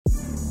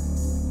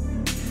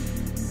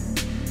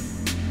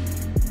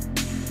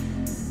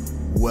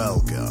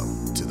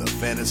Welcome to the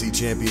Fantasy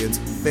Champions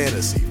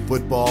Fantasy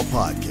Football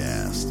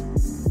Podcast.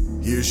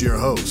 Here's your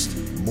host,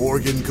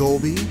 Morgan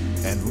Colby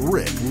and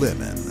Rick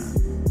Lemon.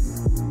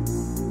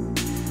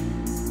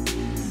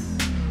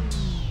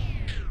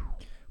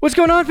 What's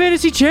going on,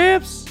 Fantasy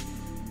Champs?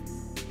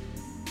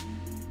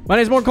 My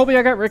name's Morgan Colby.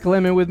 I got Rick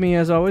Lemon with me,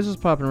 as always. What's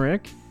poppin',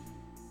 Rick?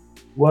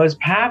 Was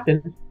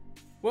poppin'.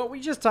 Well, we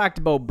just talked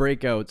about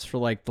breakouts for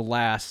like the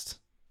last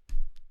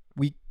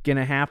week and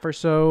a half or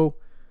so.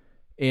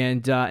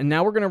 And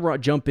now we're going to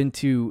jump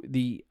into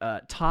the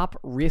top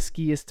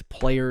riskiest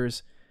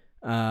players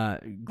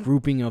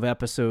grouping of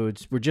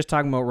episodes. We're just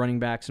talking about running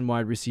backs and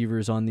wide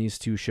receivers on these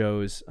two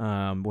shows. We're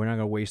not going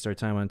to waste our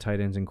time on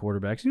tight ends and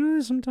quarterbacks. You know,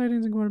 there's some tight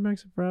ends and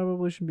quarterbacks that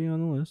probably should be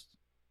on the list.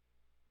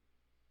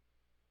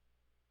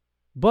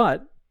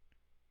 But,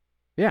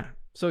 yeah.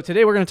 So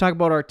today we're going to talk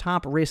about our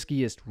top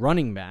riskiest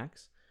running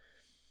backs.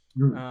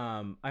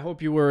 I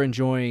hope you were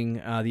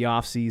enjoying the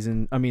off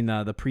season. I mean,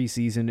 the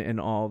preseason and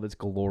all of its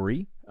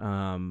glory.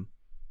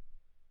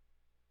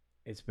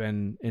 It's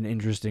been an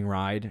interesting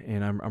ride,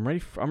 and I'm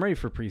ready. I'm ready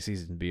for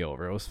preseason to be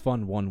over. It was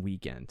fun one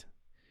weekend,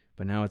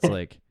 but now it's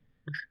like,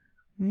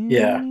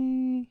 yeah,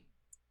 I'm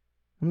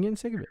getting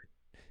sick of it.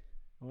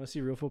 I want to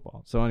see real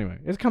football. So anyway,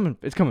 it's coming.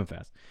 It's coming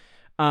fast.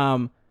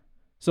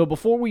 So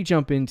before we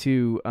jump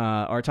into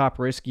our top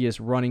riskiest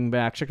running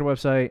back, check the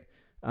website.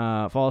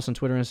 Follow us on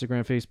Twitter,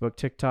 Instagram, Facebook,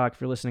 TikTok.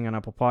 If you're listening on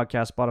Apple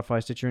Podcasts,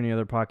 Spotify, Stitcher, any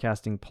other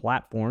podcasting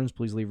platforms,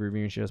 please leave a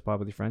review and share this pod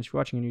with your friends. If you're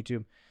watching on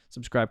YouTube,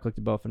 subscribe, click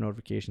the bell for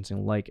notifications,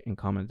 and like and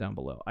comment down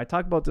below. I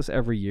talk about this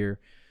every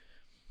year.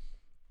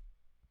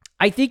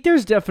 I think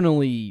there's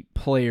definitely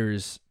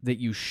players that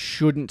you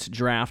shouldn't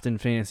draft in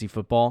fantasy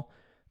football,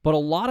 but a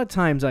lot of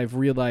times I've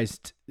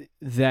realized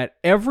that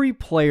every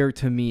player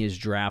to me is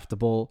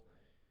draftable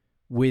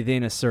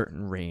within a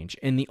certain range.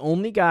 And the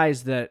only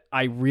guys that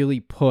I really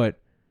put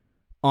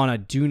on a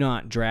do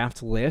not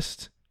draft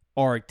list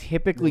are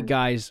typically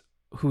guys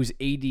whose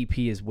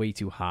ADP is way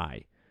too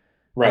high.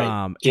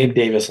 Right. Gabe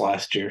Davis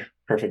last year.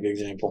 Perfect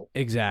example.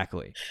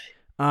 Exactly.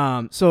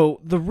 So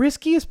the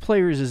riskiest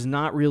players is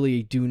not really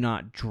a do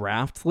not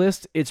draft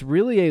list. It's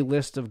really a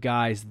list of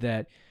guys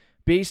that,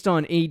 based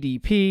on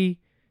ADP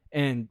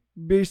and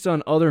based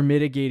on other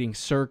mitigating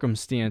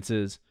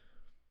circumstances,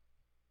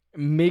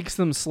 makes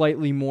them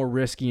slightly more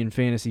risky in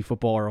fantasy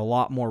football, or a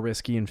lot more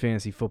risky in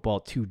fantasy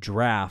football to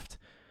draft.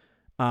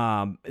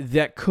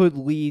 That could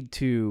lead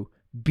to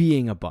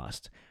being a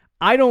bust.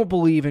 I don't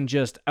believe in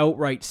just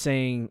outright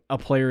saying a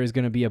player is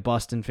going to be a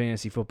bust in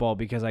fantasy football,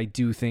 because I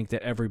do think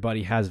that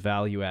everybody has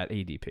value at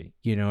ADP.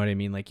 You know what I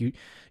mean? Like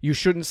you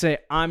shouldn't say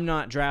I'm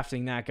not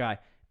drafting that guy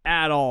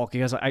at all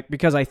because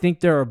I think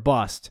they're a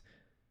bust.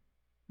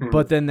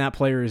 But then that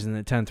player is in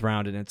the 10th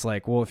round, and it's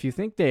like, well, if you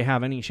think they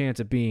have any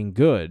chance of being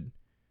good,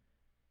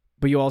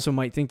 but you also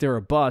might think they're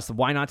a bust,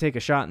 why not take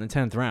a shot in the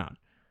 10th round?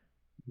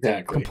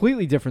 Exactly.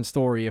 Completely different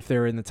story if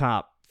they're in the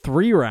top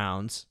 3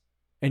 rounds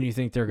and you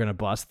think they're going to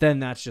bust, then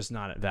that's just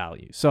not at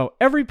value. So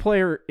every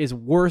player is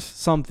worth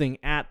something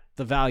at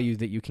the value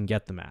that you can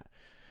get them at.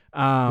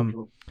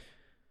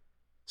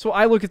 So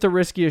I look at the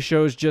riskiest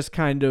shows, just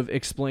kind of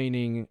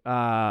explaining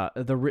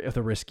the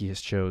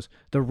riskiest shows,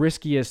 the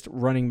riskiest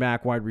running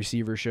back wide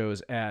receiver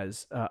shows,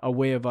 as a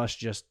way of us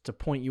just to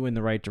point you in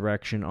the right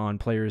direction on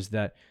players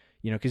that,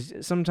 you know,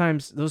 because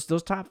sometimes those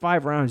top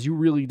 5 rounds, you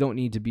really don't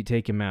need to be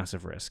taking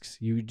massive risks.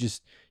 You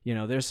just, you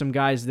know, there's some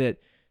guys that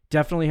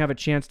definitely have a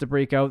chance to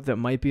break out that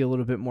might be a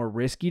little bit more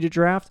risky to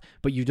draft,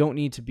 but you don't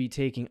need to be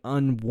taking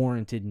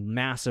unwarranted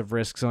massive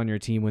risks on your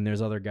team when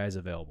there's other guys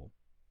available.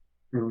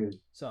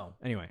 So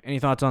anyway, any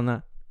thoughts on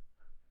that?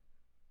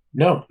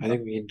 No, I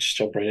think we can just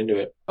jump right into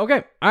it.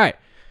 Okay. All right.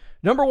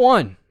 Number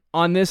 1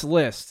 on this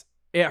list.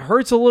 It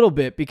hurts a little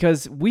bit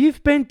because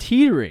we've been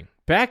teetering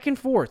back and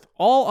forth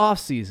all off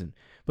season.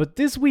 But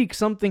this week,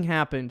 something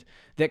happened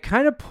that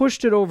kind of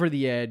pushed it over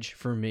the edge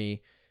for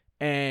me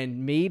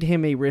and made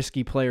him a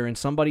risky player and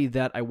somebody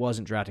that I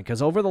wasn't drafting.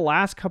 Because over the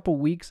last couple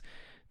weeks,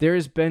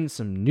 there's been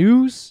some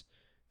news.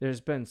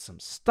 There's been some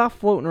stuff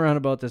floating around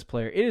about this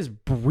player. It is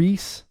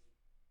Breece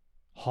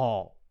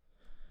Hall.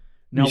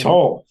 Now, Breece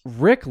Hall.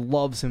 Rick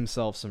loves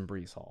himself some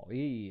Breece Hall.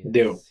 He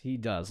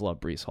does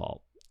love Breece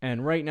Hall.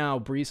 And right now,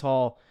 Breece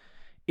Hall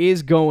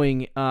is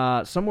going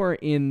somewhere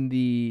in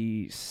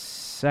the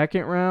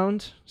second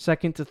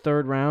to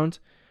third round.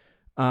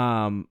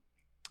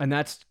 And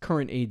that's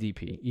current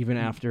ADP, even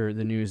after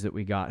the news that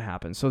we got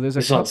happened. So there's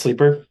This is on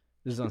Sleeper?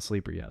 This is on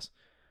Sleeper, yes.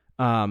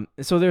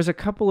 So there's a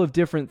couple of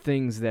different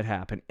things that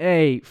happen.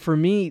 For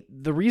me,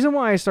 the reason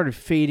why I started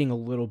fading a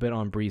little bit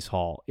on Breece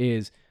Hall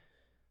is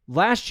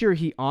last year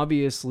he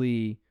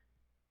obviously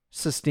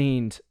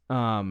sustained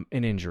an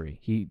injury.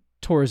 He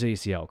tore his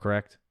ACL,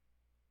 correct?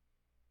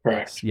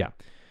 Correct. Yeah.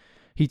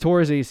 He tore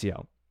his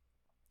ACL.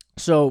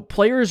 So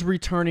players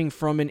returning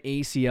from an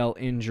ACL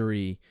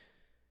injury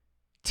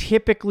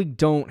typically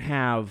don't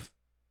have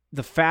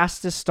the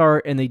fastest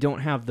start and they don't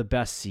have the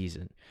best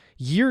season.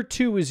 Year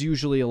 2 is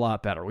usually a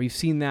lot better. We've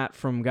seen that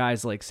from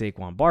guys like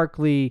Saquon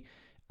Barkley,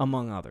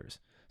 among others.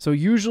 So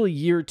usually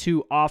year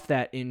 2 off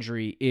that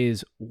injury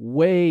is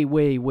way,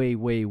 way, way,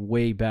 way,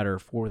 way better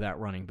for that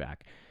running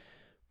back.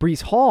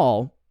 Breece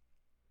Hall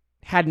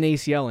had an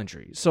ACL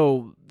injury.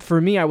 So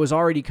for me, I was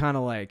already kind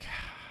of like,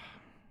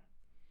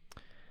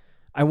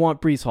 I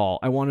want Breece Hall.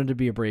 I want him to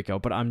be a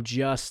breakout, but I'm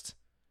just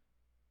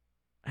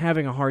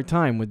having a hard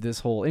time with this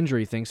whole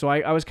injury thing. So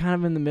I was kind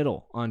of in the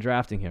middle on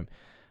drafting him.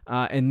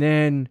 And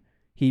then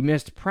he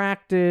missed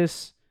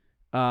practice,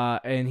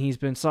 and he's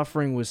been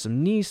suffering with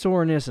some knee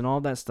soreness and all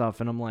that stuff.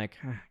 And I'm like,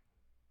 I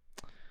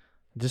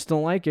just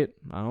don't like it.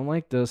 I don't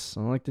like this.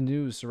 I don't like the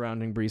news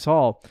surrounding Breece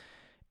Hall.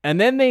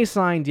 And then they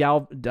signed,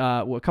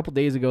 a couple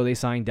days ago, they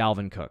signed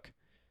Dalvin Cook.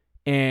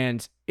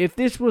 And if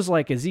this was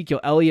like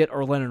Ezekiel Elliott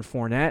or Leonard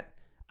Fournette,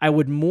 I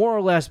would more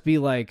or less be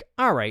like,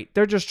 all right,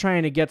 they're just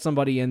trying to get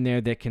somebody in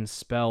there that can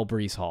spell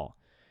Breece Hall.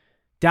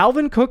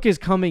 Dalvin Cook is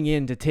coming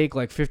in to take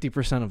like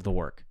 50% of the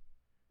work.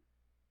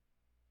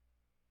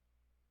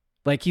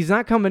 Like, he's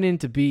not coming in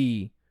to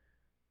be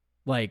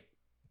like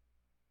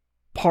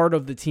part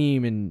of the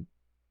team and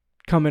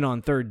coming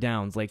on third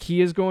downs. Like,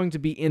 he is going to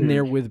be in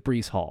there with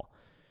Breece Hall.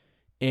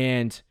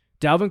 And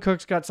Dalvin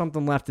Cook's got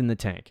something left in the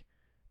tank.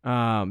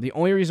 The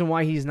only reason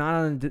why he's not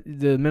on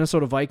the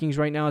Minnesota Vikings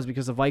right now is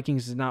because the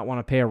Vikings did not want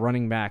to pay a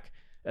running back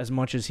as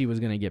much as he was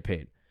going to get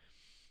paid.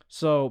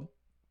 So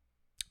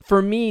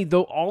for me,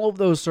 though, all of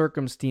those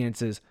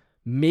circumstances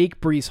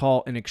make Breece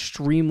Hall an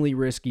extremely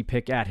risky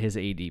pick at his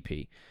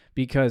ADP.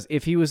 Because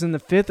if he was in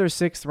the 5th or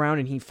 6th round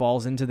and he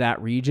falls into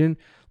that region,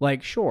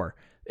 like, sure,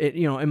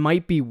 it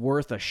might be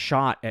worth a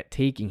shot at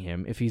taking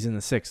him if he's in the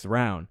 6th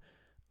round.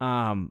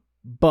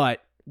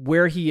 But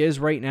where he is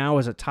right now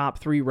as a top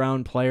 3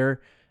 round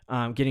player,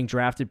 getting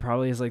drafted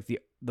probably as like the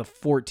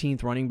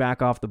 14th running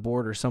back off the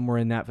board or somewhere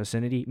in that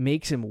vicinity,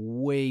 makes him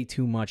way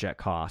too much at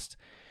cost.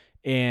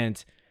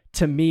 And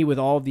to me, with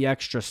all of the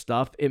extra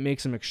stuff, it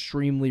makes him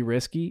extremely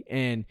risky.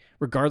 And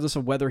regardless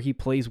of whether he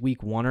plays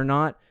week 1 or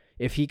not,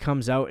 if he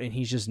comes out and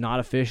he's just not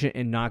efficient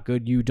and not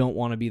good, you don't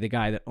want to be the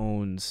guy that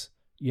owns,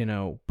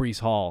 Breece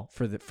Hall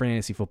for the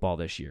fantasy football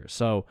this year.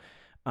 So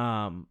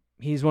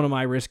he's one of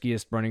my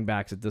riskiest running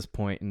backs at this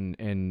point,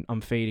 and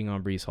I'm fading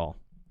on Breece Hall.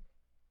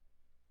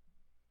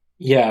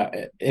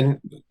 Yeah, and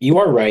you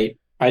are right.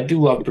 I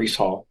do love Breece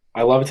Hall.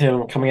 I loved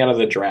him coming out of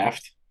the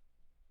draft.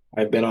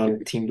 I've been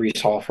on Team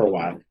Breece Hall for a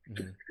while.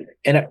 Mm-hmm.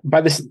 And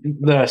by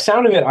the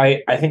sound of it,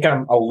 I think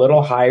I'm a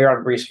little higher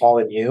on Breece Hall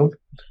than you.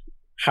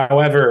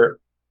 However,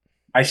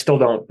 I still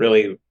don't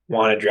really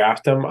want to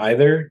draft him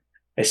either,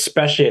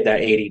 especially at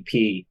that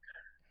ADP.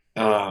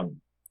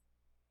 And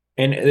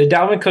the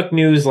Dalvin Cook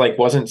news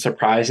wasn't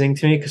surprising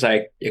to me because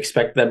I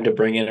expect them to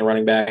bring in a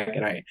running back,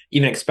 and I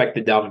even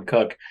expected Dalvin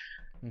Cook.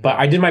 But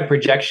I did my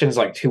projections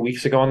 2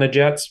 weeks ago on the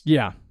Jets.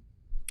 Yeah.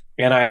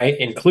 And I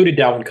included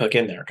Dalvin Cook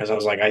in there because I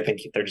was like, I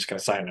think they're just going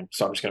to sign him,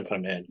 so I'm just going to put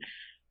him in.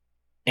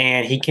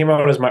 And he came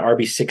out as my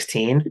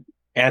RB16.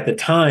 At the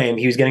time,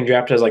 he was getting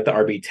drafted as the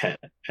RB10.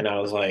 And I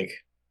was like,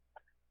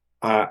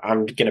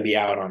 I'm going to be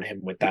out on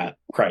him with that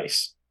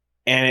price.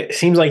 And it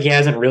seems like he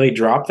hasn't really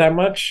dropped that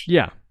much.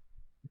 Yeah.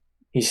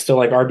 He's still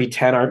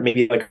RB10, or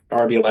maybe RB11,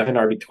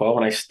 RB12,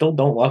 and I still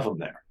don't love him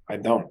there. I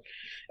don't.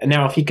 And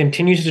now if he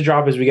continues to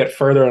drop as we get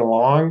further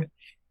along,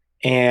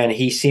 and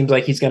he seems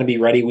like he's going to be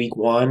ready week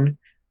 1,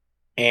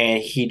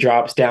 and he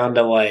drops down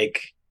to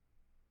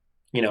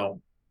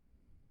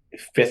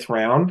 5th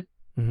round,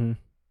 then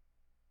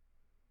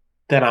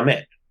I'm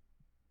in.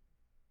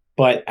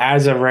 But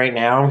as of right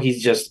now,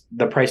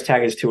 the price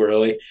tag is too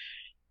early.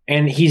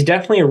 And he's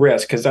definitely a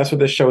risk because that's what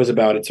this show is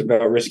about. It's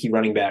about risky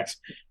running backs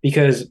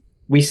because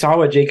we saw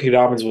what J.K.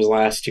 Dobbins was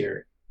last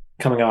year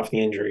coming off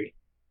the injury.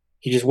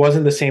 He just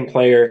wasn't the same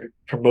player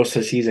for most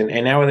of the season.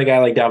 And now with a guy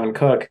like Dalvin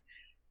Cook,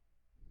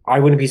 I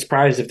wouldn't be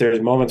surprised if there's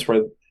moments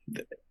where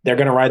they're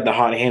going to ride the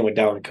hot hand with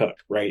Dalvin Cook,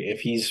 right?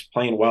 If he's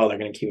playing well, they're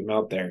going to keep him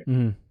out there.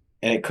 And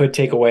it could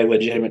take away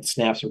legitimate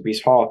snaps from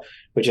Breece Hall,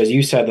 which, as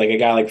you said, a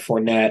guy like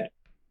Fournette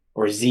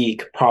or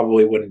Zeke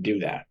probably wouldn't do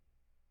that.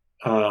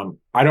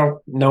 I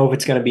don't know if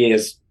it's going to be I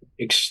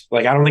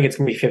don't think it's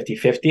going to be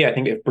 50-50. I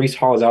think if Breece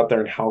Hall is out there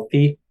and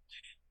healthy,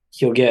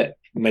 he'll get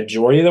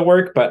majority of the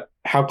work, but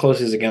how close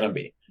is it going to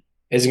be?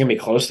 Is it going to be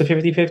close to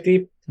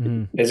 50-50?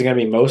 Is it going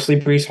to be mostly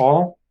Breece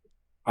Hall?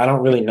 I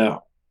don't really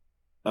know.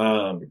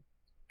 I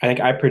think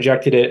I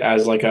projected it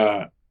as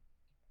a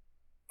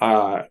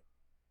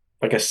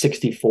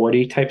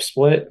 60-40 type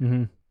split.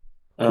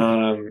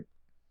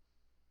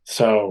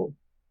 So,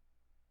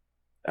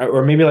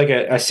 or maybe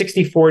a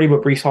 60-40,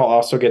 but Breece Hall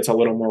also gets a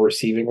little more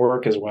receiving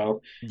work as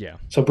well. Yeah.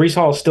 So Breece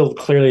Hall is still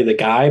clearly the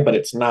guy, but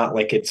it's not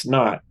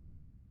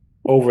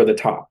over the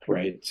top,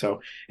 right?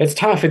 So it's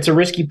tough. It's a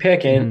risky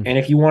pick, and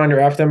if you want to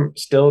draft him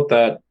still at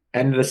the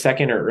end of the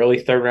 2nd or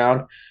early 3rd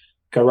round,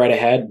 go right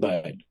ahead.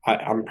 But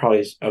I'm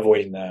probably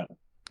avoiding that.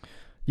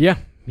 Yeah,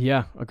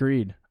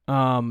 agreed.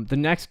 The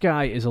next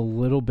guy is a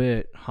little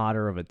bit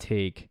hotter of a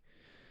take.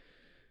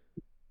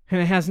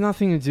 And it has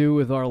nothing to do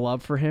with our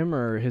love for him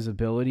or his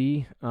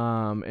ability.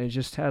 It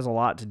just has a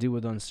lot to do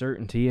with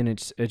uncertainty, and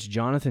it's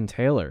Jonathan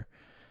Taylor.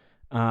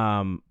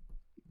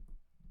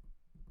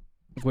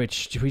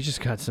 which we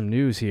just got some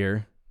news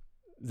here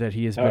that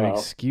he has been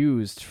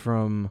excused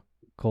from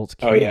Colts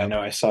camp. Oh, yeah, no,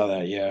 I saw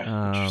that,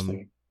 yeah.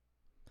 Interesting.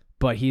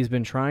 But he's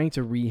been trying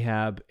to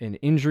rehab an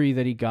injury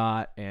that he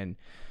got, and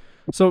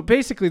so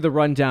basically the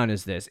rundown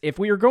is this. If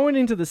we were going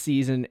into the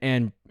season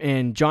and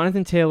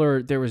Jonathan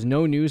Taylor, there was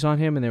no news on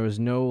him and there was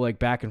no like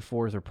back and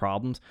forth or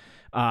problems,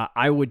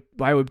 I would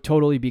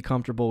totally be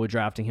comfortable with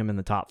drafting him in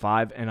the top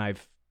 5, and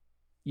I've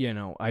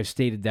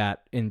stated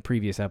that in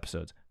previous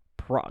episodes.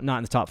 Not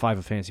in the top 5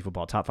 of fantasy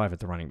football, top 5 at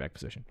the running back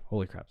position.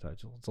 Holy crap.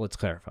 So let's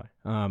clarify.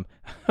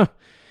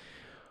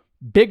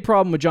 Big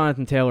problem with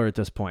Jonathan Taylor at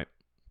this point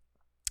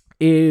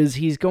is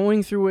he's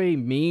going through a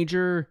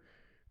major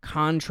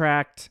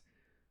contract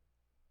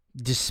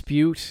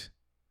dispute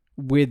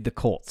with the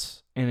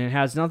Colts. And it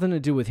has nothing to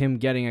do with him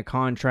getting a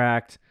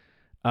contract,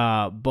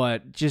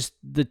 but just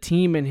the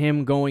team and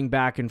him going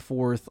back and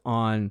forth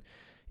on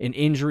an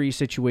injury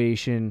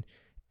situation,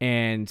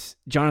 and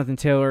Jonathan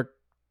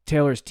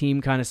Taylor's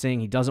team kind of saying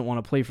he doesn't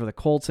want to play for the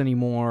Colts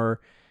anymore,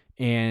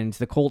 and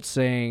the Colts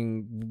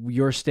saying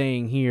you're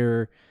staying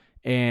here,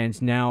 and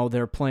now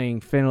they're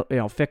playing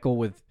fickle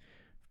with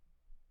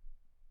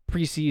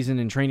preseason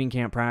and training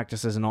camp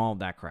practices and all of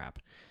that crap.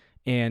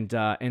 And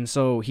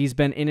so he's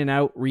been in and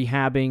out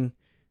rehabbing.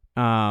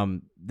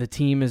 The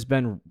team has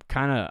been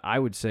kind of, I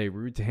would say,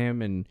 rude to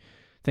him, and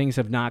things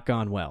have not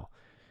gone well.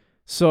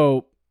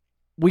 So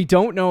we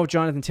don't know if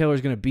Jonathan Taylor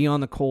is going to be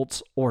on the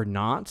Colts or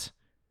not.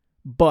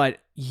 But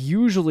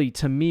usually,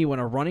 to me, when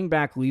a running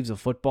back leaves a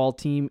football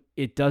team,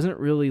 it doesn't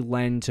really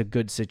lend to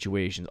good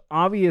situations.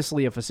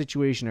 Obviously, if a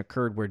situation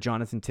occurred where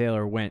Jonathan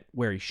Taylor went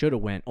where he should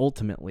have went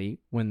ultimately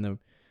when the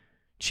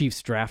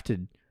Chiefs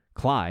drafted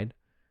Clyde,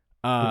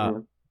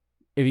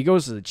 if he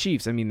goes to the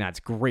Chiefs, I mean, that's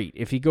great.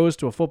 If he goes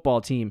to a football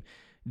team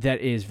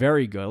that is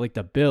very good, like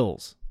the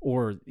Bills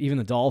or even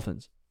the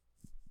Dolphins,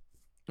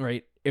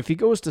 right? If he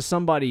goes to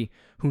somebody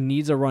who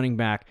needs a running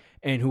back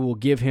and who will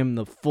give him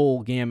the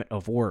full gamut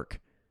of work,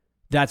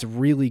 that's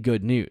really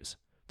good news.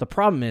 The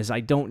problem is I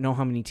don't know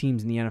how many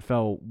teams in the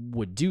NFL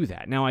would do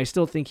that. Now, I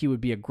still think he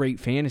would be a great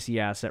fantasy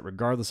asset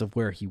regardless of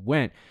where he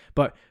went,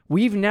 but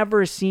we've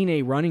never seen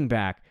a running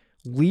back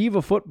leave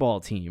a football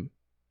team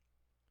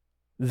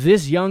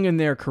this young in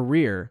their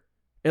career,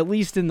 at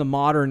least in the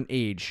modern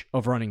age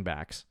of running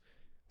backs,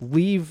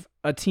 leave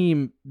a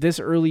team this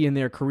early in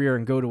their career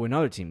and go to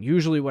another team.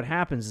 Usually what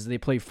happens is they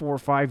play 4 or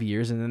 5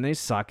 years and then they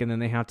suck and then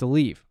they have to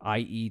leave,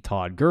 i.e.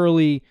 Todd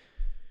Gurley,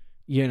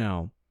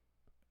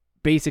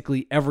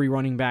 basically every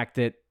running back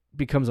that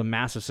becomes a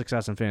massive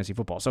success in fantasy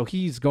football. So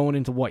he's going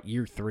into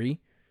year 3,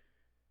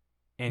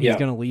 and he's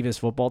going to leave his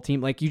football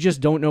team. Like, you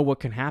just don't know what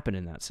can happen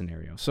in that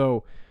scenario.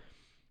 So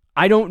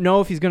I don't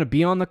know if he's going to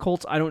be on the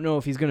Colts. I don't know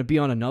if he's going to be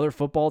on another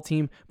football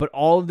team, but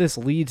all of this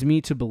leads me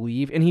to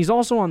believe, and he's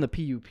also on the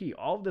PUP,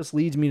 all of this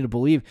leads me to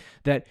believe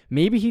that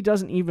maybe he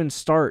doesn't even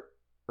start,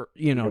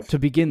 to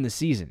begin the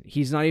season.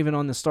 He's not even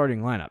on the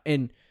starting lineup.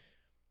 And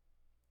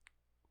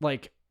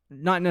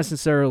not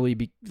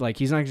necessarily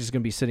he's not just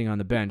going to be sitting on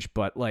the bench,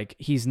 but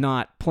he's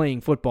not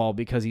playing football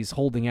because he's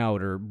holding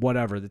out or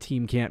whatever. The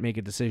team can't make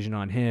a decision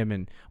on him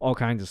and all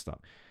kinds of stuff.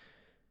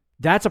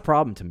 That's a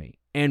problem to me.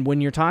 And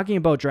when you're talking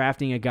about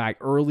drafting a guy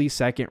early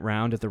second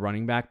round at the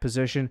running back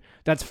position,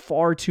 that's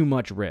far too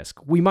much risk.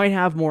 We might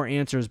have more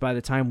answers by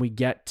the time we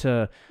get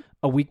to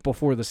a week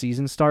before the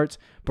season starts,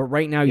 but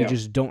right now you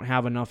just don't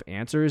have enough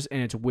answers,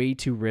 and it's way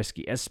too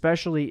risky,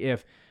 especially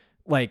if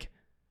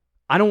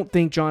I don't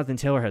think Jonathan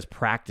Taylor has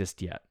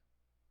practiced yet.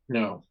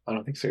 No, I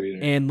don't think so either.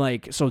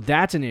 And so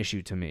that's an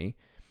issue to me.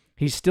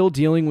 He's still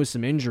dealing with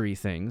some injury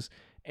things,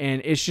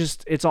 and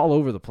it's all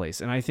over the place.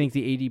 And I think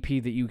the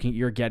ADP that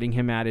you're getting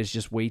him at is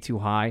just way too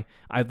high.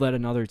 I'd let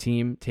another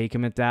team take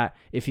him at that.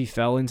 If he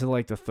fell into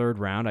the 3rd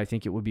round, I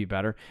think it would be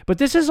better. But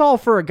this is all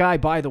for a guy,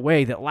 by the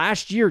way, that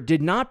last year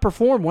did not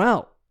perform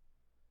well.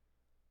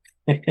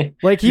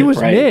 He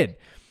was mid.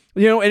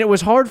 And it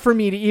was hard for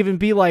me to even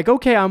be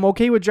okay, I'm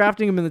okay with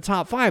drafting him in the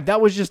top 5. That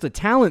was just a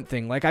talent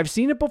thing. I've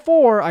seen it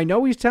before. I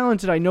know he's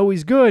talented. I know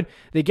he's good.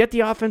 They get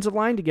the offensive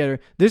line together.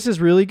 This is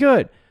really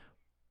good.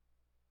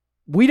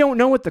 We don't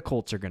know what the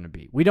Colts are going to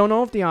be. We don't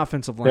know if the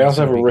offensive line. They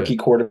also have a rookie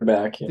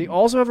quarterback. They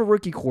also have a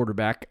rookie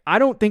quarterback. I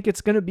don't think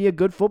it's going to be a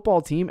good football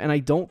team, and I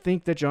don't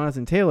think that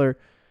Jonathan Taylor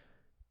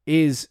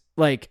is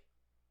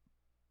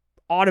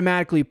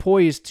automatically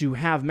poised to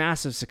have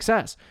massive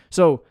success.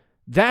 So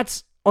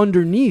that's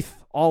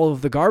underneath all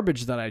of the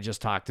garbage that I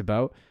just talked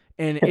about.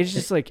 And it's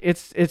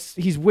just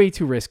he's way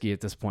too risky at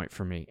this point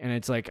for me. And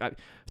it's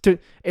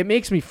it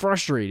makes me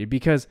frustrated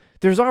because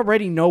there's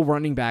already no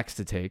running backs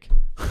to take.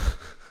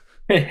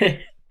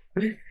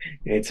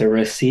 It's a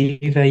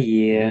receiver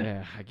year.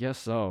 Yeah, I guess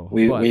so.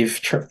 We've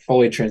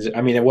fully transitioned.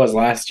 I mean, it was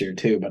last year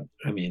too, but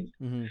I mean,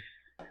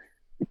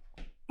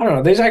 I don't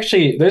know. There's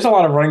a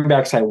lot of running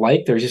backs I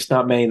like. There's just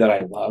not many that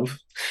I love.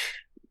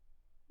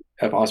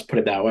 If I'll just put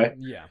it that way.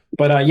 Yeah.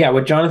 But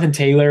with Jonathan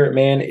Taylor,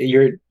 man,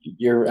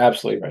 you're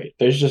absolutely right.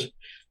 There's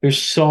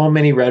so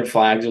many red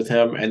flags with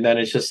him, and then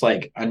it's just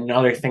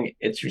another thing.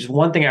 It's just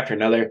one thing after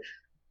another.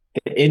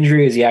 The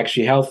injury, is he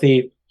actually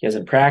healthy? He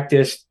hasn't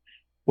practiced.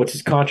 What's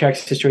his contract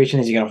situation?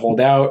 Is he going to hold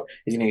out?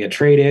 Is he going to get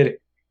traded?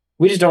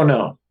 We just don't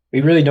know.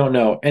 We really don't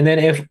know. And then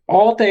if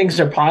all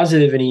things are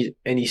positive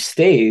and he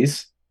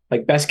stays,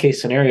 like best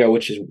case scenario,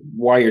 which is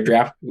why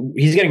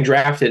he's getting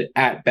drafted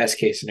at best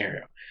case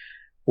scenario,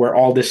 where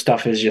all this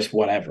stuff is just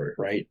whatever,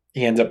 right?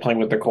 He ends up playing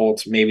with the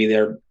Colts. Maybe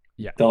they're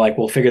like,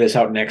 we'll figure this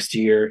out next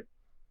year.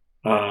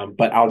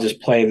 But I'll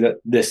just play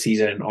this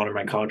season and honor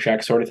my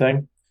contract sort of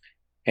thing.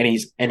 And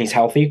he's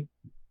healthy.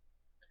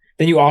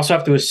 Then you also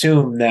have to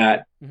assume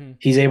that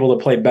he's able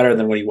to play better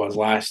than what he was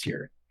last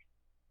year,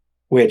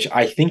 which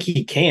I think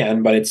he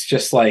can, but it's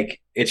just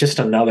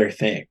another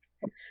thing.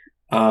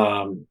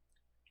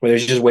 Where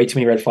there's just way too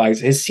many red flags.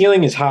 His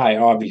ceiling is high,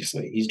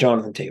 obviously. He's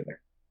Jonathan Taylor.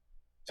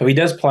 So he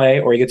does play,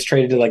 or he gets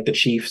traded to like the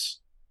Chiefs,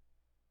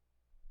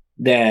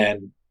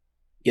 then,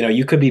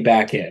 you could be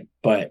back in.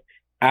 But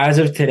as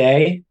of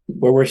today,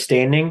 where we're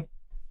standing,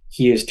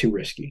 he is too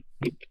risky.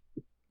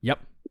 Yep,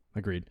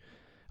 agreed.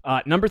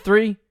 Number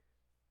 3,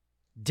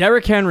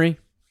 Derrick Henry.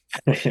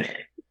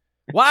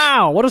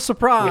 Wow, what a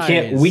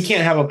surprise. We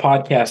can't have a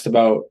podcast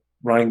about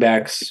running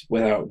backs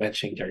without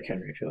mentioning Derrick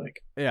Henry, I feel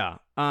like. Yeah.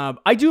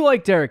 I do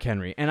like Derrick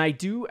Henry, and I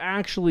do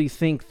actually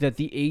think that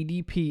the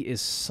ADP is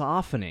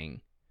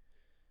softening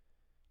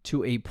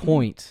to a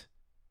point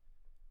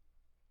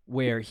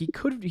where he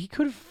could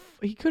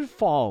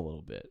fall a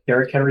little bit.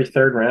 Derrick Henry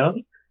 3rd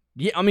round?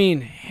 Yeah, I mean,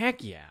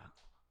 heck yeah.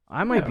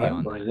 I might be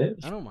on that. It.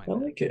 I don't mind I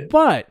like it.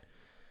 But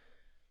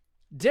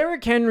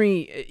Derrick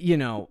Henry,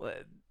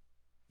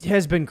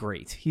 has been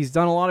great. He's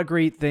done a lot of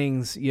great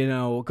things,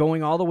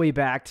 going all the way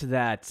back to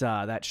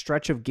that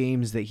stretch of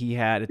games that he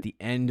had at the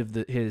end of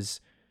his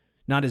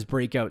not his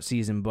breakout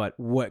season, but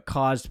what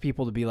caused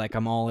people to be like,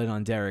 I'm all in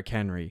on Derrick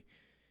Henry.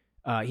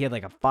 He had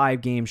like a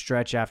 5-game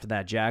stretch after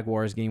that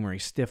Jaguars game where he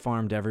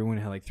stiff-armed everyone,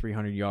 had like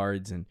 300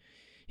 yards, and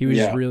he was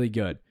just really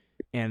good.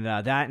 And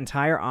that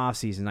entire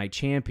offseason, I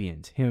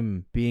championed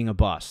him being a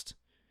bust.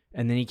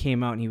 And then he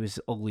came out and he was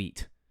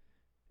elite.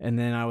 And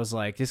then I was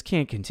like, this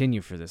can't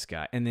continue for this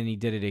guy. And then he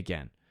did it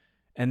again.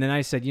 And then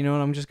I said, you know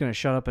what, I'm just going to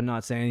shut up and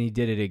not say anything. He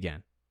did it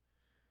again.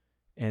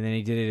 And then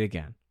he did it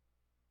again.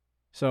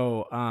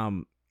 So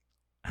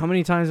how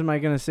many times am I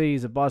going to say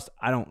he's a bust?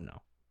 I don't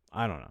know.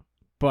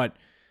 But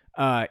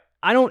I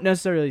don't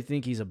necessarily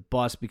think he's a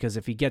bust because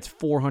if he gets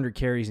 400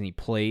 carries and he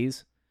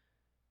plays,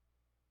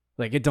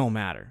 like, it don't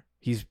matter.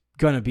 He's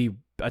going to be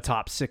a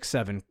top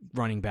 6-7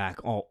 running back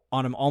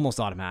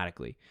almost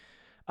automatically.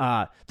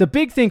 The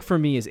big thing for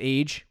me is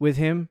age with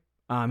him.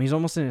 He's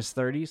almost in his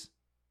 30s,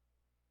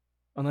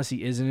 unless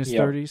he is in his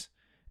 30s,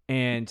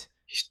 and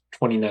he's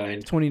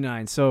 29.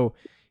 29. So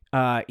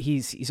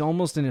he's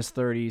almost in his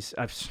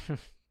 30s.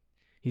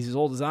 He's as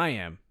old as I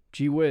am.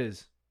 Gee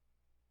whiz.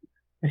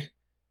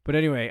 But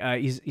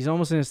anyway, he's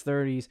almost in his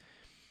 30s.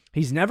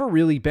 He's never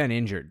really been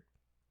injured.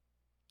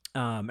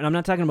 And I'm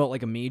not talking about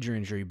like a major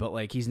injury, but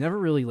like he's never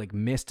really like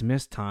missed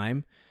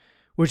time,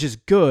 which is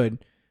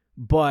good.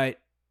 But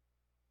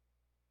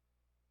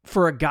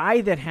for a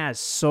guy that has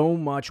so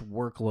much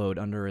workload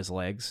under his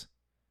legs,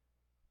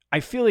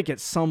 I feel like at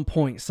some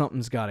point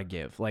something's got to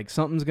give. Like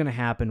something's going to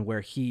happen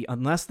where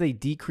unless they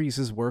decrease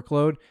his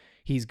workload,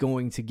 he's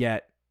going to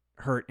get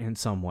hurt in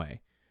some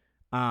way.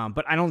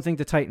 But I don't think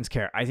the Titans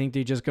care. I think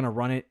they're just going to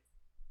run it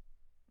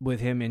with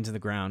him into the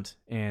ground,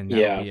 and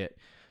that'll be it.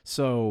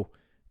 So,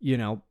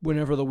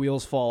 whenever the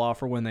wheels fall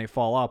off or when they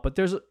fall off. But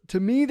to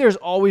me, there's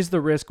always the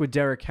risk with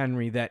Derrick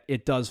Henry that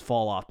it does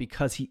fall off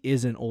because he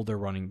is an older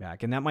running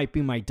back. And that might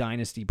be my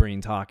dynasty brain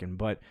talking.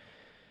 But,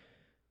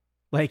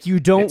 like,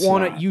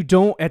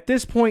 at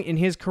this point in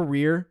his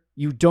career,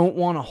 you don't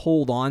want to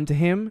hold on to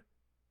him,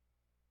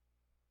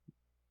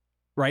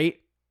 right?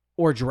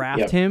 Or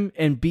draft him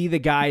and be the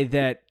guy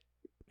that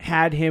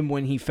had him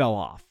when he fell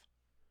off.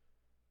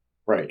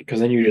 Right, because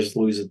then you just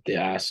lose the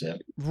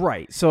asset.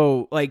 Right.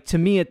 So, like, to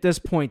me at this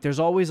point, there's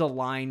always a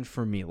line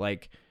for me,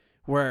 like,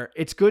 where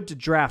it's good to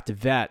draft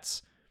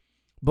vets,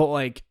 but,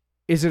 like,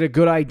 is it a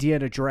good idea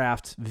to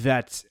draft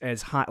vets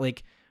as high?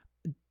 Like,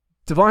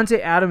 Devontae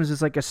Adams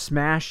is like a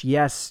smash,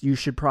 yes, you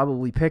should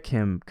probably pick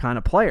him kind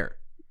of player.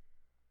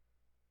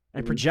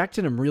 I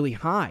projected him really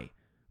high,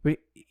 but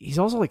he's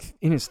also, like,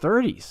 in his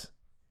 30s.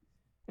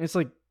 And it's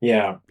like,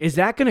 is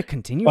that going to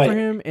continue for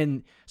him?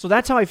 And so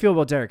that's how I feel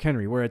about Derrick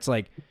Henry, where it's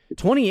like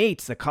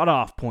 28's the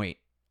cutoff point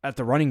at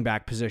the running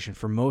back position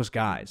for most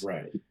guys.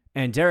 Right.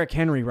 And Derrick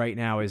Henry right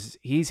now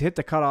he's hit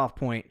the cutoff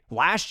point.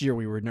 Last year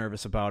we were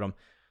nervous about him.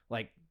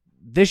 Like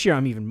this year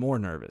I'm even more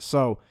nervous.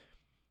 So,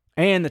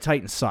 and the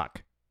Titans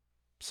suck.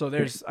 So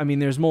there's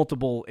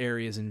multiple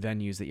areas and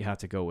venues that you have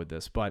to go with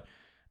this. But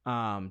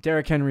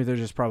Derrick Henry, they're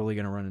just probably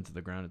going to run into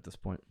the ground at this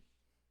point.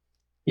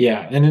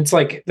 Yeah, and it's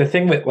like the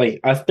thing with like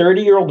a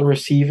 30-year-old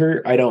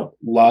receiver, I don't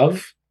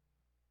love,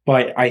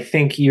 but I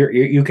think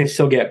you can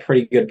still get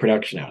pretty good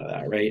production out of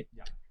that, right?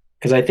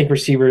 Because I think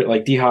receiver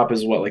like D-Hop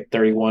is like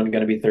 31,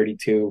 going to be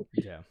 32.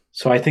 Yeah.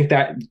 So I think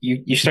that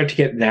you start to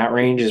get in that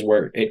range is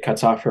where it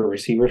cuts off for a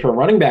receiver. For a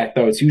running back,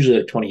 though, it's usually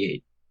at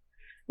 28.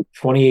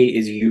 28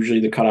 is usually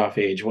the cutoff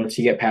age. Once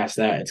you get past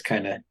that, it's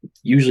kind of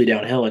usually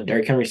downhill, and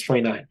Derrick Henry's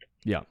 29.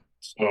 Yeah.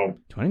 So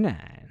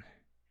 29.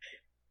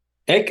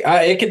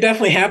 it could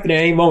definitely happen at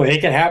any moment.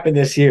 It could happen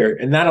this year,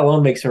 and that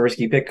alone makes a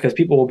risky pick because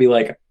people will be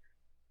like,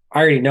 I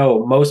already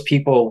know most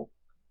people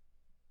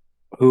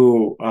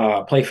who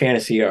play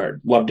fantasy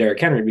love Derrick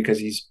Henry because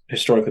he's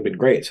historically been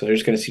great. So they're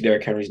just going to see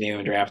Derrick Henry's name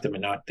and draft him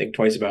and not think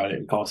twice about it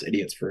and call us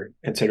idiots for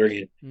considering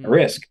it a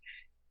risk.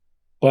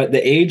 But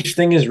the age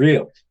thing is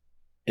real.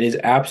 It is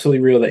absolutely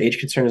real. The age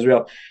concern is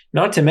real.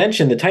 Not to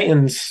mention the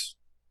Titans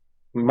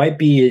might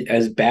be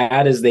as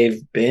bad as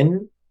they've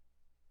been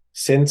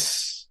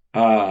since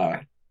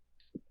Derrick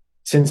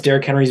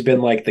Henry's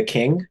been like the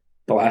king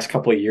the last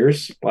couple of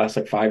years, the last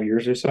like 5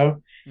 years or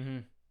so.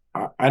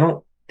 Mm-hmm. I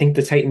don't think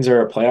the Titans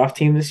are a playoff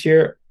team this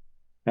year.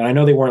 And I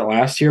know they weren't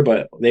last year,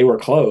 but they were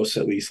close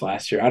at least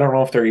last year. I don't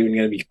know if they're even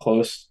going to be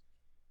close.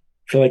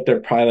 I feel like they're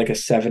probably like a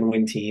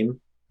 7-win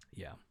team.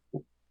 Yeah.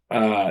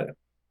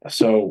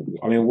 So,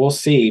 I mean, we'll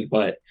see,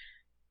 but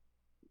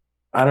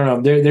I don't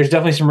know. There's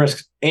definitely some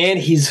risks. And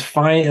he's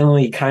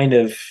finally kind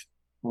of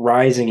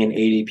rising in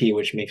ADP,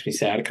 which makes me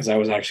sad because I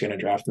was actually going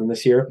to draft him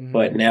this year. Mm-hmm.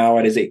 But now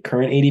at his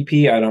current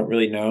ADP, I don't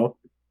really know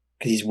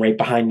because he's right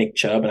behind Nick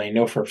Chubb. And I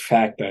know for a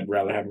fact I'd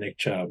rather have Nick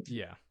Chubb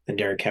than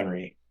Derrick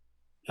Henry.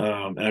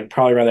 And I'd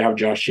probably rather have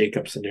Josh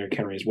Jacobs than Derrick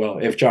Henry as well.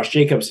 If Josh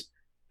Jacobs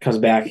comes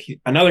back,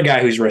 another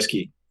guy who's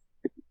risky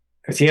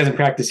because he hasn't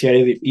practiced yet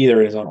either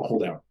and is on a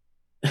holdout.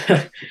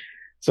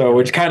 So,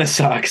 which kind of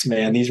sucks,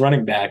 man. These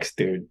running backs,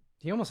 dude.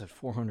 He almost had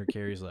 400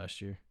 carries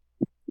last year.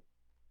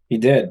 He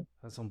did.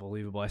 That's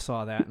unbelievable. I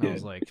saw that and I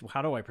was like,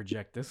 how do I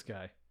project this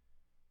guy?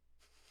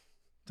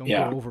 Don't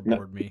go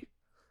overboard me.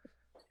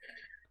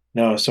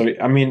 No, so,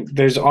 I mean,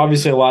 there's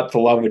obviously a lot to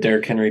love with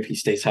Derrick Henry if he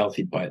stays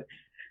healthy, but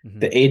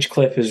the age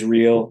cliff is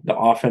real. The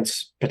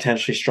offense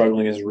potentially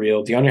struggling is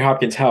real. DeAndre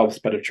Hopkins helps,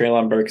 but if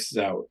Treylon Burks is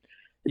out.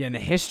 Yeah, and the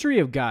history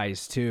of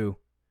guys, too.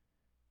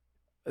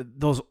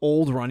 Those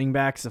old running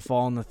backs that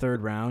fall in the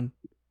third round,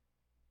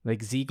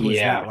 like Zeke was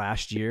that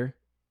last year.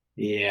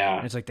 Yeah.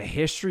 And it's like the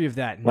history of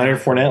that. Leonard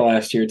Fournette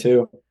last year,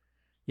 too.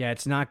 Yeah,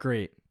 it's not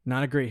great.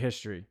 Not a great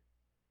history.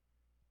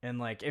 And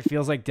like it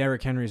feels like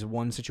Derrick Henry's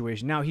one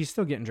situation. Now he's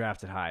still getting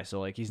drafted high,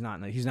 so like he's not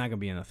going to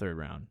be in the third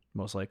round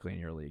most likely in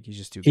your league. He's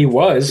just too. He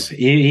was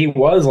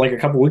like a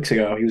couple weeks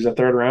ago. He was a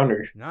third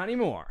rounder. Not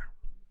anymore.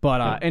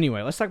 But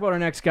anyway, let's talk about our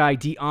next guy,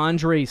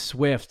 DeAndre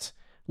Swift.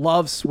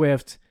 Love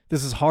Swift.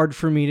 This is hard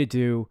for me to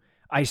do.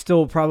 I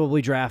still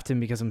probably draft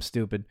him because I'm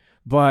stupid.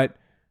 But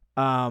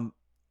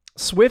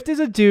Swift is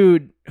a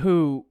dude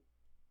who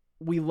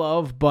we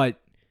love,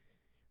 but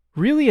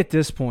really at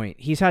this point,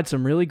 he's had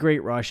some really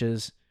great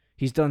rushes.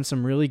 He's done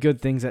some really good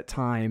things at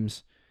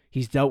times.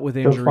 He's dealt with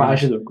injuries.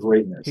 Flashes of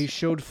greatness. He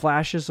showed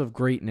flashes of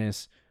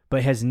greatness,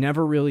 but has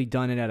never really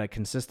done it at a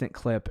consistent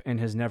clip and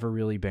has never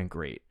really been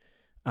great.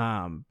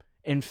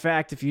 In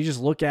fact, if you just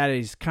look at it,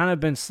 he's kind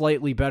of been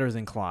slightly better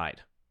than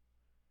Clyde.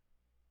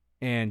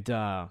 And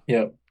not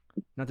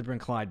to bring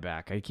Clyde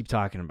back. I keep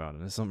talking about him.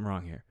 There's something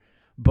wrong here.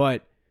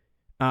 But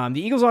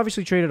the Eagles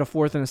obviously traded a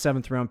 4th and a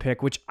 7th round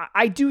pick, which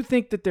I do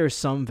think that there's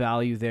some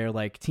value there.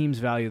 Like teams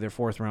value their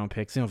 4th round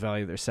picks, they don't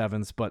value their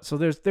 7ths. But so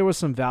there was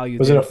some value.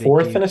 Was it a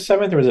 4th and a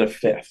 7th, or was it a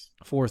 5th?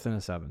 4th and a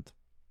 7th.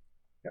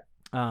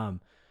 Yeah.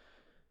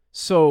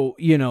 So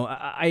you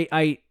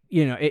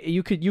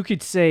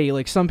could say,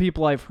 like, some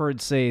people I've heard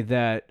say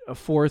that a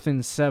 4th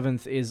and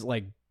 7th is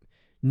like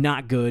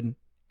not good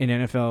in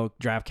NFL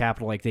draft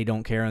capital, like they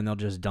don't care and they'll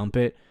just dump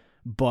it.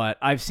 But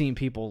I've seen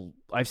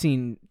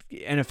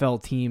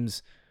NFL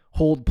teams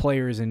hold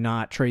players and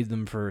not trade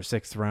them for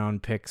 6th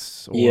round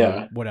picks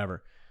or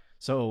whatever.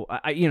 So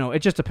it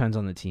just depends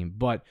on the team.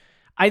 But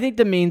I think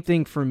the main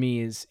thing for me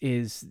is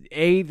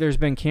there's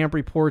been camp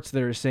reports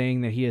that are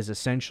saying that he is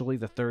essentially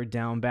the third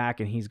down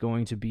back and he's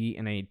going to be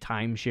in a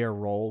timeshare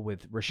role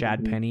with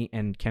Rashad Penny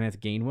and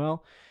Kenneth Gainwell.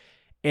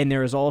 And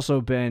there has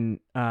also been,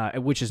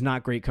 which is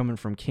not great coming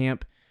from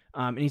camp.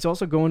 And he's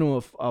also going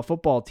to a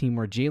football team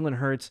where Jalen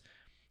Hurts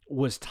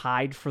was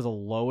tied for the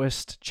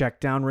lowest check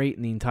down rate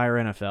in the entire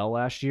NFL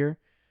last year.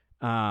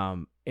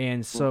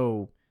 And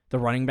so the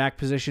running back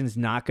position is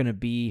not going to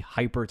be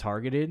hyper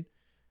targeted.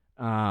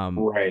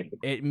 Right.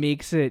 It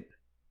makes it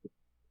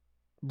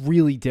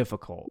really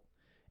difficult.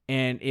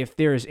 And if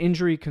there's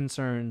injury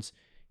concerns,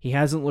 he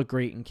hasn't looked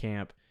great in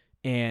camp,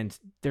 and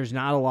there's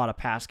not a lot of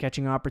pass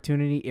catching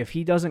opportunity. If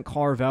he doesn't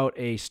carve out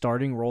a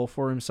starting role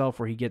for himself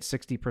where he gets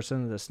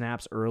 60% of the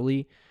snaps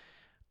early,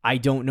 I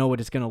don't know what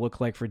it's going to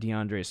look like for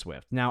DeAndre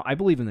Swift. Now, I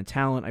believe in the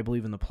talent. I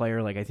believe in the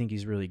player. Like, I think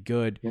he's really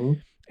good. Mm-hmm.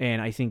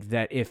 And I think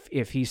that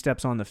if he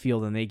steps on the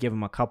field and they give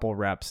him a couple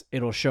reps,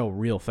 it'll show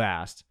real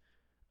fast.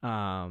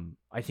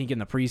 I think in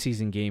the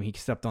preseason game, he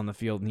stepped on the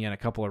field and he had a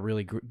couple of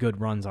really good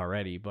runs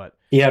already. But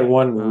he had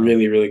one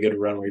really, really good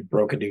run where he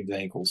broke a dude's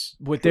ankles.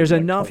 But there's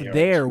enough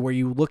there where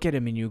you look at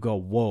him and you go,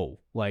 whoa,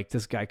 like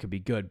this guy could be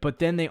good. But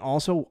then they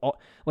also,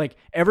 like,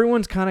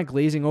 everyone's kind of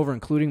glazing over,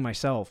 including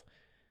myself.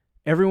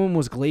 Everyone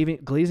was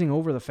glazing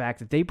over the fact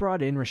that they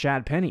brought in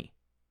Rashad Penny.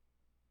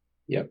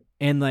 Yep.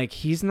 And, like,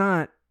 he's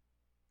not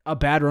a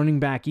bad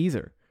running back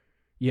either,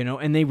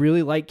 and they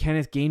really like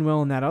Kenneth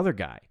Gainwell and that other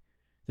guy.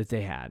 that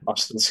they had.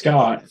 Boston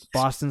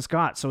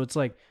Scott. So it's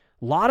like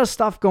a lot of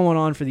stuff going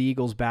on for the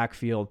Eagles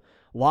backfield.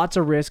 Lots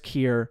of risk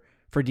here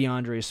for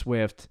DeAndre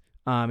Swift.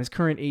 His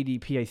current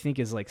ADP, I think,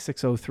 is like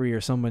 603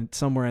 or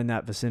somewhere in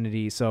that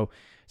vicinity. So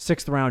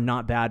 6th round,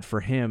 not bad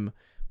for him.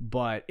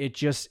 But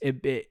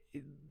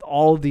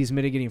all of these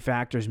mitigating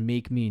factors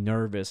make me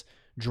nervous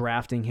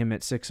drafting him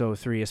at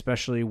 603,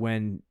 especially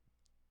when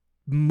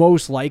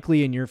most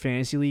likely in your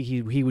fantasy league,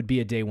 he would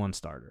be a day one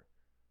starter.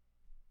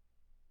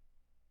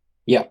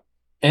 Yeah.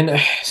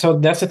 And so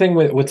that's the thing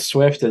with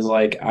Swift is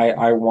like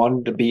I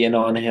wanted to be in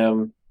on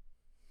him.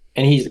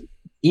 And he's,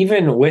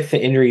 even with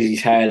the injuries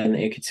he's had and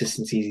the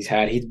inconsistencies he's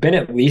had, he's been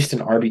at least an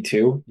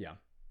RB2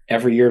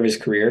 every year of his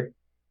career.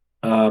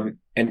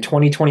 In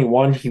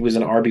 2021, he was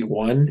an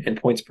RB1 in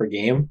points per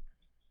game.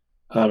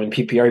 In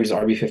PPR, he was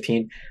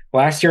RB15.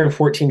 Last year in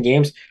 14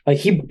 games, like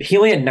he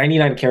only had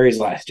 99 carries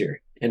last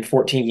year in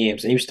 14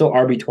 games, and he was still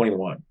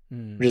RB21,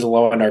 which is a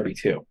low end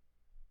RB2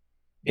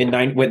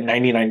 with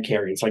 99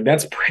 carries. Like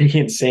that's pretty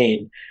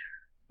insane.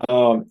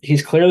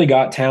 He's clearly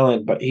got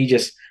talent, but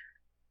he's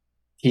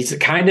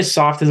kind of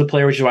soft as a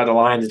player, which is why the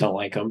Lions didn't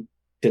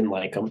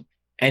like him.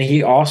 And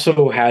he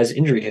also has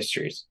injury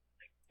histories.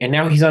 And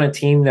now he's on a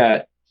team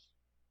that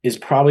is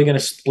probably going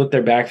to split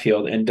their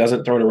backfield and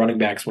doesn't throw to running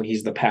backs when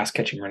he's the pass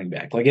catching running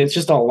back. Like it's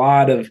just a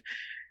lot of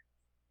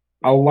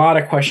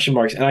question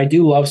marks. And I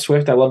do love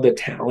Swift. I love the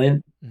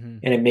talent,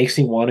 and it makes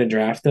me want to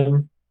draft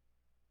him.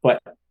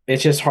 But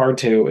it's just hard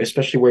to,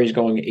 especially where he's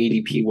going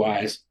ADP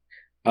wise,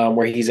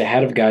 where he's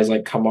ahead of guys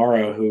like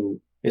Kamara,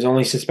 who is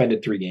only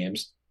suspended 3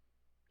 games.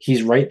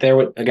 He's right there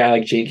with a guy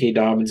like J.K.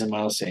 Dobbins and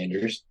Miles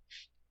Sanders.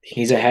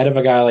 He's ahead of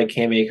a guy like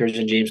Cam Akers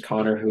and James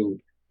Conner, who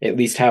at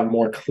least have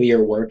more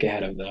clear work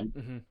ahead of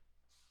them.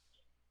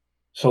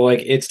 So,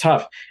 like, it's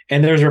tough.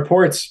 And there's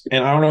reports,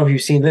 and I don't know if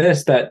you've seen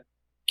this, that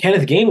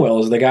Kenneth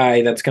Gainwell is the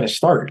guy that's going to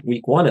start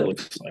week 1, it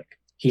looks like.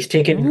 He's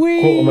taken,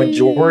 quote, a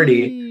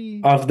majority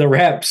of the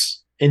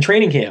reps in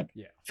training camp,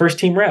 first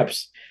team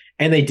reps.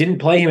 And they didn't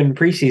play him in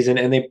preseason,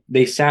 and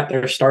they sat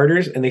their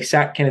starters, and they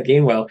sat Kenneth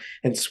Gainwell,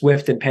 and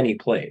Swift and Penny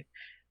played.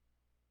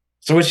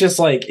 So it's just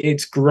like,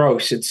 it's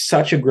gross. It's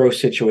such a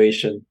gross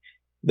situation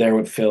there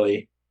with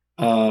Philly.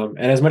 And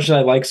as much as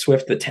I like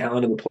Swift, the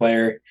talent of the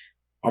player,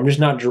 I'm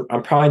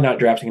probably not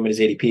drafting him at his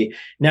ADP.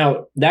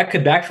 Now, that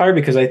could backfire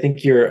because I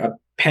think you're a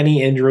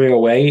Penny injury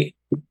away,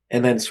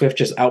 and then Swift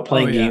just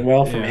outplaying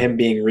Gainwell from him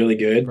being really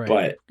good. Right.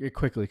 But it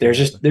quickly there's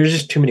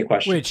just too many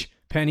questions. Which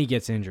Penny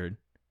gets injured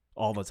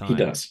all the time. He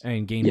does.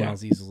 And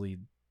Gainwell's easily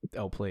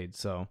outplayed.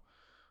 So,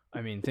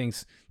 I mean,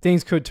 things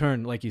could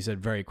turn, like you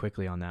said, very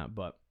quickly on that.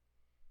 But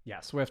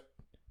yeah, Swift,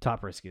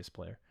 top riskiest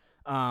player.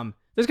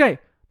 This guy,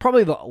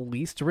 probably the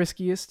least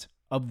riskiest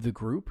of the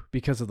group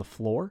because of the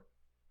floor,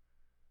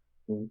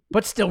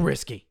 but still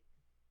risky,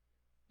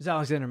 is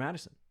Alexander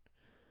Mattison.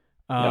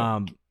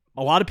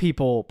 A lot of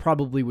people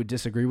probably would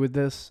disagree with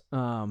this,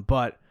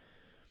 but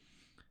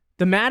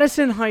the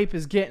Madison hype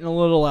is getting a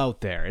little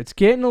out there. It's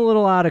getting a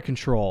little out of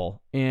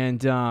control.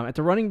 And at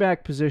the running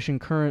back position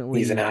currently,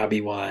 he's an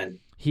RB1.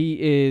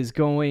 He is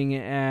going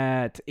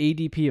at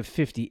ADP of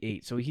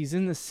 58. So he's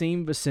in the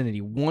same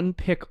vicinity, 1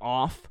 pick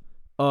off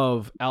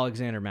of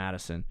Alexander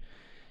Mattison.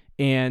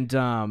 And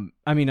of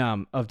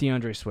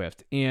DeAndre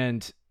Swift.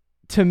 And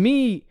to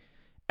me,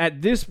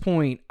 at this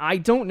point, I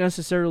don't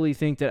necessarily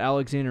think that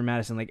Alexander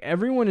Mattison, like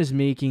everyone is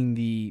making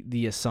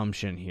the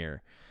assumption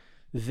here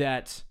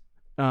that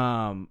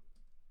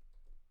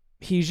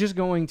he's just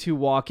going to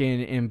walk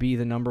in and be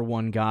the number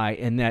 1 guy,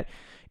 and that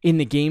in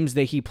the games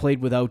that he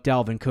played without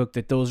Dalvin Cook,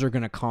 that those are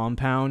going to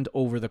compound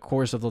over the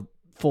course of the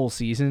full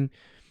season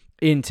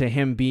into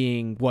him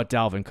being what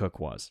Dalvin Cook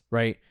was,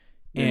 right?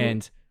 Mm-hmm.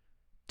 And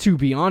to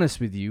be honest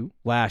with you,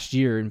 last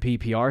year in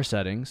PPR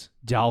settings,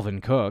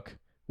 Dalvin Cook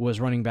was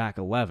running back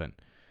 11.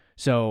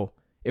 So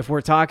if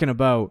we're talking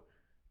about,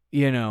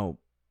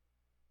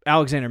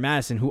 Alexander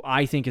Mattison, who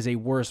I think is a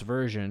worse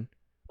version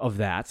of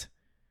that,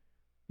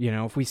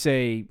 if we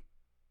say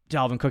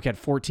Dalvin Cook had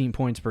 14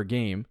 points per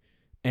game,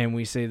 and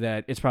we say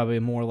that it's probably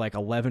more like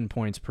 11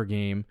 points per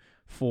game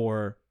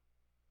for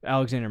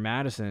Alexander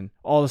Mattison,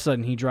 all of a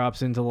sudden he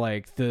drops into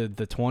like the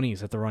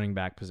 20s at the running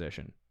back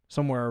position,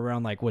 somewhere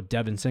around like what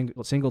Devin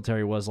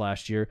Singletary was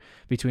last year,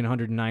 between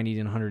 190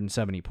 and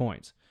 170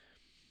 points.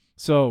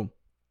 So,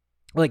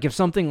 like, if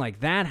something like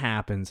that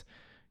happens,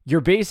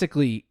 you're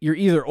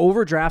either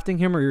overdrafting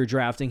him or you're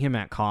drafting him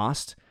at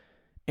cost.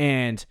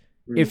 And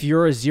if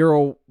you're a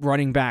 0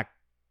 running back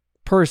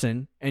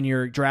person and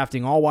you're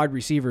drafting all wide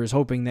receivers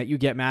hoping that you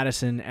get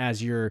Madison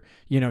as your,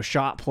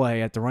 shot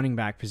play at the running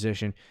back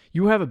position,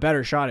 you have a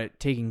better shot at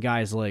taking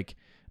guys like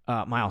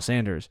Miles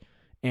Sanders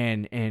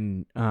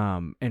and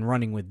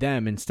running with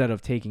them instead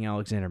of taking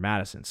Alexander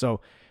Mattison. So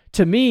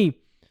to me,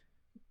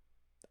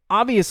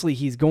 obviously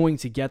he's going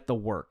to get the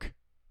work.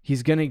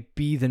 He's going to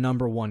be the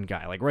number 1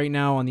 guy. Like right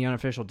now on the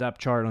unofficial depth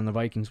chart on the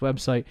Vikings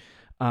website,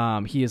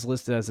 he is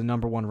listed as the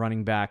number 1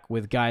 running back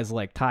with guys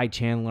like Ty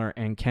Chandler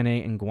and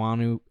Kene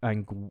Nguanu.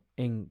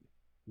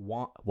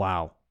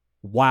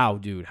 Wow,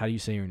 dude. How do you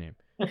say your name?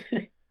 I'm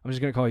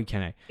just going to call you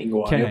Kene.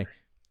 Kene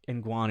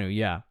Nguanu,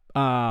 yeah.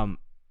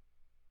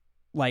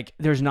 Like,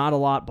 there's not a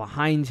lot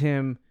behind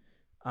him,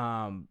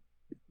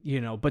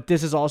 but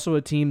this is also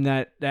a team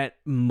that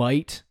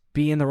might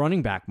be in the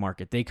running back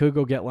market. They could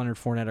go get Leonard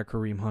Fournette or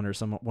Kareem Hunt or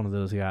one of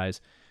those guys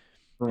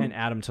and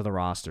add them to the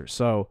roster.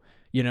 So,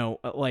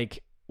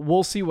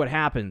 we'll see what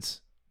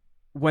happens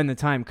when the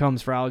time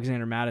comes for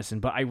Alexander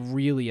Mattison, but I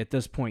really, at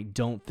this point,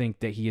 don't think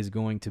that he is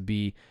going to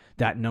be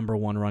that number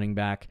one running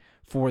back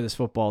for this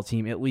football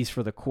team, at least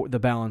for the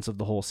balance of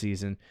the whole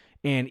season.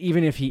 And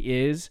even if he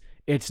is,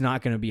 it's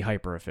not going to be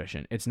hyper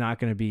efficient. It's not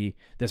going to be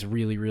this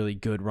really, really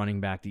good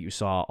running back that you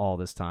saw all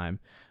this time.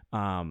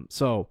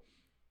 So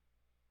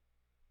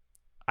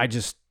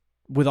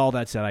with all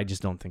that said, I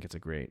just don't think it's a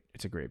great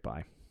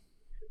buy.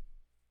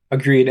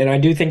 Agreed. And I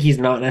do think he's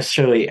not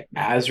necessarily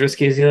as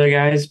risky as the other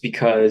guys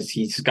because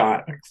he's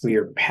got a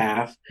clear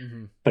path,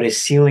 but his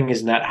ceiling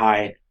isn't that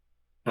high.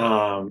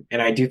 And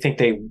I do think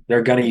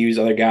they're going to use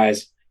other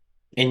guys.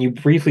 And you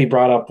briefly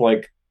brought up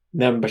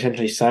them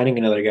potentially signing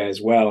another guy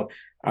as well.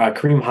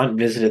 Kareem Hunt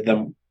visited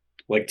them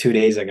 2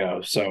 days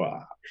ago.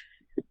 So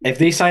if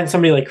they sign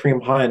somebody like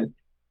Kareem Hunt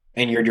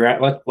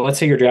and let's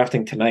say you're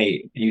drafting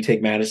tonight and you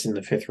take Madison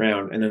in the 5th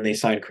round and then they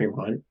sign Kareem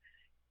Hunt.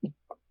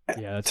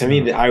 Yeah, to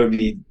me, I would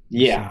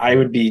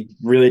be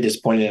really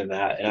disappointed in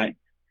that. And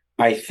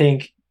I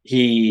think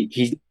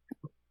he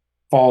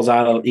falls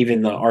out of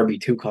even the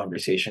RB2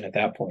 conversation at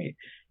that point.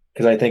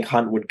 Because I think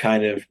Hunt would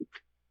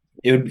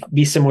it would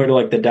be similar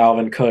to the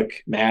Dalvin Cook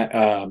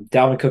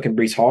and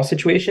Breece Hall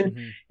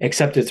situation,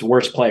 except it's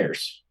worse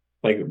players.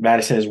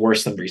 Madison is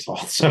worse than Breece Hall,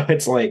 so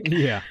it's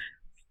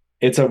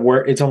it's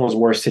almost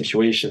worse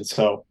situation.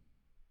 So,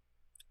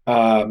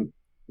 I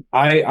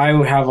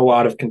have a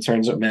lot of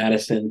concerns with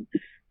Madison.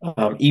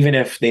 Even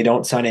if they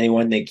don't sign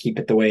anyone, they keep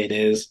it the way it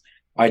is.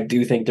 I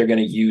do think they're going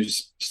to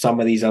use some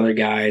of these other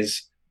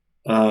guys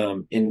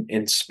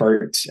in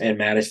spurts, and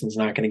Madison's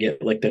not going to get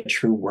the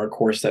true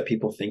workhorse that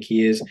people think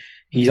he is.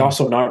 He's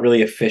also not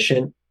really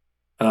efficient.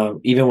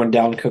 Even when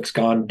Dalvin Cook's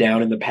gone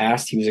down in the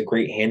past, he was a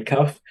great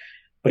handcuff,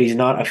 but he's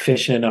not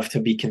efficient enough to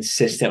be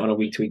consistent on a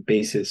week-to-week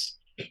basis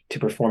to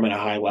perform at a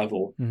high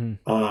level.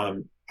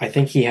 I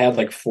think he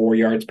had 4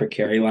 yards per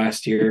carry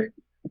last year,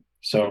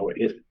 so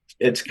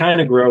it's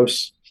kind of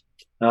gross.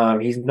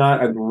 He's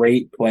not a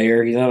great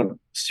player. He's not a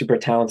super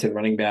talented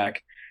running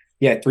back.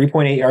 Yeah,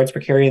 3.8 yards per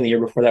carry, and the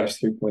year before that was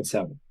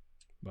 3.7.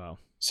 Wow.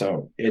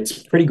 So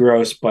it's pretty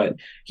gross, but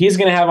he's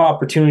going to have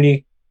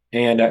opportunity.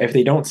 And if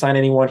they don't sign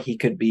anyone, he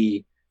could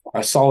be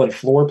a solid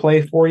floor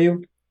play for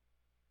you.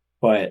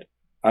 But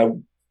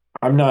I'm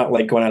not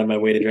going out of my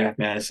way to draft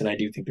Madison. I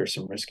do think there's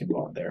some risk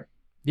involved there.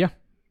 Yeah,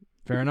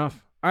 fair enough.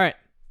 All right,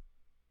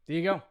 there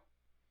you go.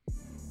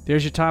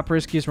 There's your top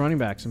riskiest running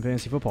backs in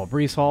fantasy football: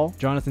 Breece Hall,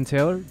 Jonathan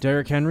Taylor,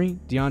 Derrick Henry,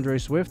 DeAndre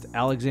Swift,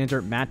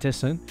 Alexander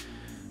Mattison.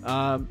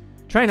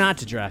 Try not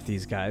to draft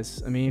these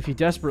guys. I mean, if you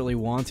desperately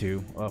want to,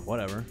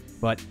 whatever.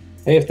 But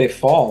hey, if they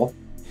fall,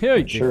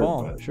 yeah,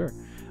 sure.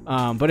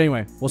 But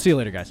anyway, we'll see you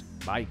later, guys.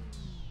 Bye.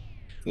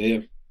 See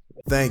ya.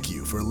 Thank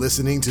you for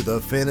listening to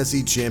the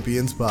Fantasy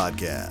Champions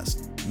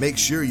Podcast. Make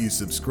sure you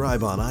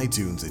subscribe on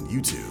iTunes and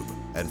YouTube,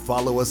 and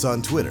follow us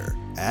on Twitter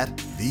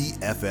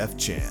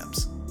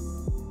 @TheFFChamps.